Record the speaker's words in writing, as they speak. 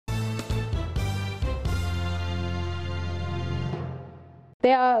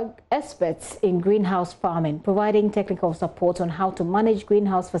They are experts in greenhouse farming, providing technical support on how to manage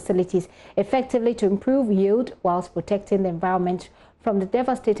greenhouse facilities effectively to improve yield whilst protecting the environment from the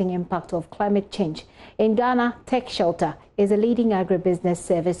devastating impact of climate change. In Ghana, TechShelta is a leading agribusiness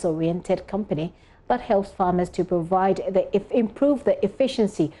service-oriented company that helps farmers to improve the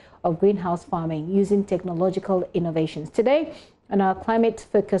efficiency of greenhouse farming using technological innovations. Today, in our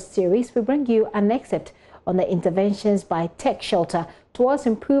climate-focused series, we bring you an excerpt on the interventions by TechShelta towards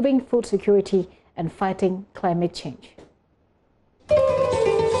improving food security and fighting climate change.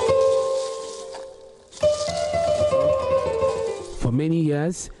 For many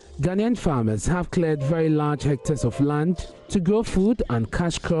years, Ghanaian farmers have cleared very large hectares of land to grow food and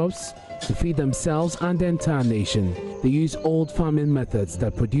cash crops to feed themselves and the entire nation. They use old farming methods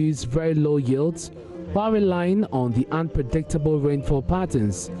that produce very low yields while relying on the unpredictable rainfall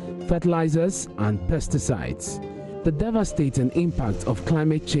patterns, fertilizers and pesticides. The devastating impact of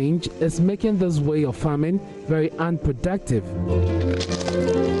climate change is making this way of farming very unproductive.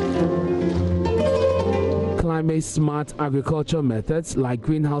 Climate-smart agricultural methods like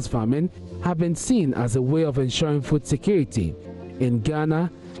greenhouse farming have been seen as a way of ensuring food security. In Ghana,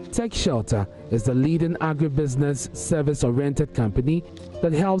 TechShelta is the leading agribusiness service-oriented company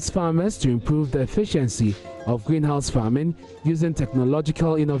that helps farmers to improve the efficiency of greenhouse farming using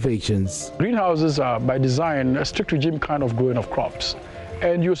technological innovations. Greenhouses are, by design, a strict regime kind of growing of crops,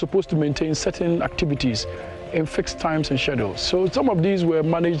 and you're supposed to maintain certain activities in fixed times and schedules. So some of these were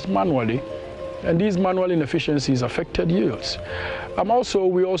managed manually, and these manual inefficiencies affected yields.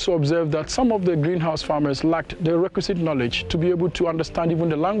 We also observed that some of the greenhouse farmers lacked the requisite knowledge to be able to understand even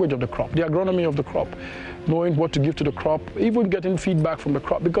the language of the crop, the agronomy of the crop, knowing what to give to the crop, even getting feedback from the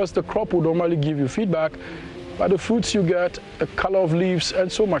crop, because the crop would normally give you feedback by the fruits you get, the color of leaves,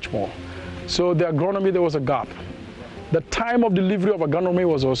 and so much more. So the agronomy, there was a gap. The time of delivery of agronomy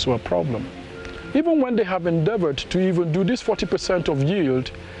was also a problem. Even when they have endeavored to even do this 40% of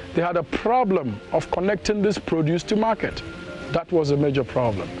yield, they had a problem of connecting this produce to market. That was a major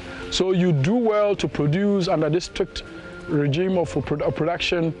problem. So you do well to produce under this strict regime of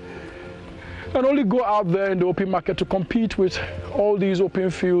production and only go out there in the open market to compete with all these open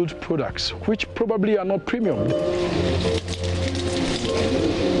field products, which probably are not premium.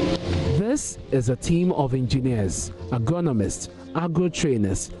 This is a team of engineers, agronomists,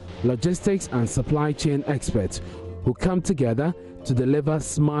 agro-trainers, logistics and supply chain experts who come together to deliver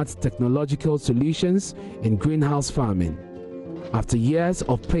smart technological solutions in greenhouse farming. After years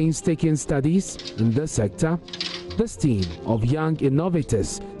of painstaking studies in this sector, this team of young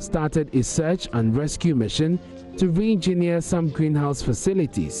innovators started a search and rescue mission to re-engineer some greenhouse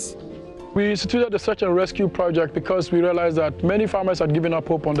facilities. We instituted the search and rescue project because we realized that many farmers had given up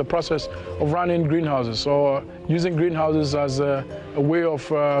hope on the process of running greenhouses or using greenhouses as a way of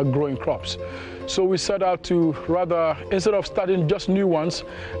growing crops. So we set out to rather, instead of starting just new ones,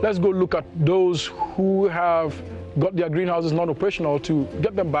 let's go look at those who have got their greenhouses non-operational to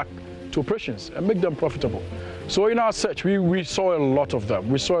get them back to operations and make them profitable. So in our search, we saw a lot of them.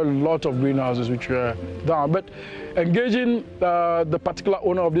 We saw a lot of greenhouses which were down. But engaging the particular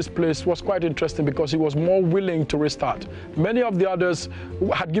owner of this place was quite interesting because he was more willing to restart. Many of the others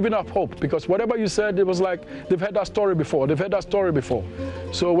had given up hope because whatever you said, it was like they've heard that story before. They've heard that story before.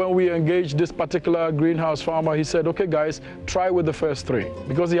 So when we engaged this particular greenhouse farmer, he said, okay, guys, try with the first 3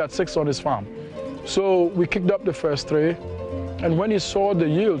 because he had 6 on his farm. So we kicked up the first 3. And when he saw the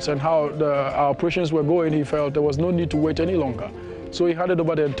yields and how our operations were going, he felt there was no need to wait any longer. So he handed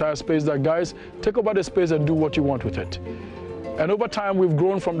over the entire space that, guys, take over the space and do what you want with it. And over time, we've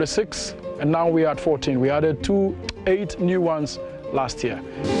grown from the 6, and now we're at 14. We added 8 new ones last year.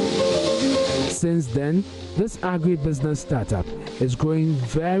 Since then, this agribusiness startup is growing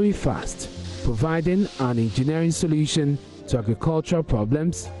very fast, providing an engineering solution to agricultural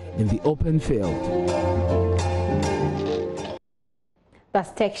problems in the open field.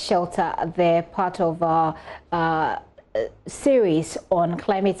 That's TechShelta. They're part of our series on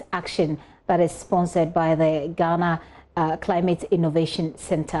climate action that is sponsored by the Ghana Climate Innovation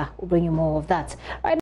Center. We'll bring you more of that. Right.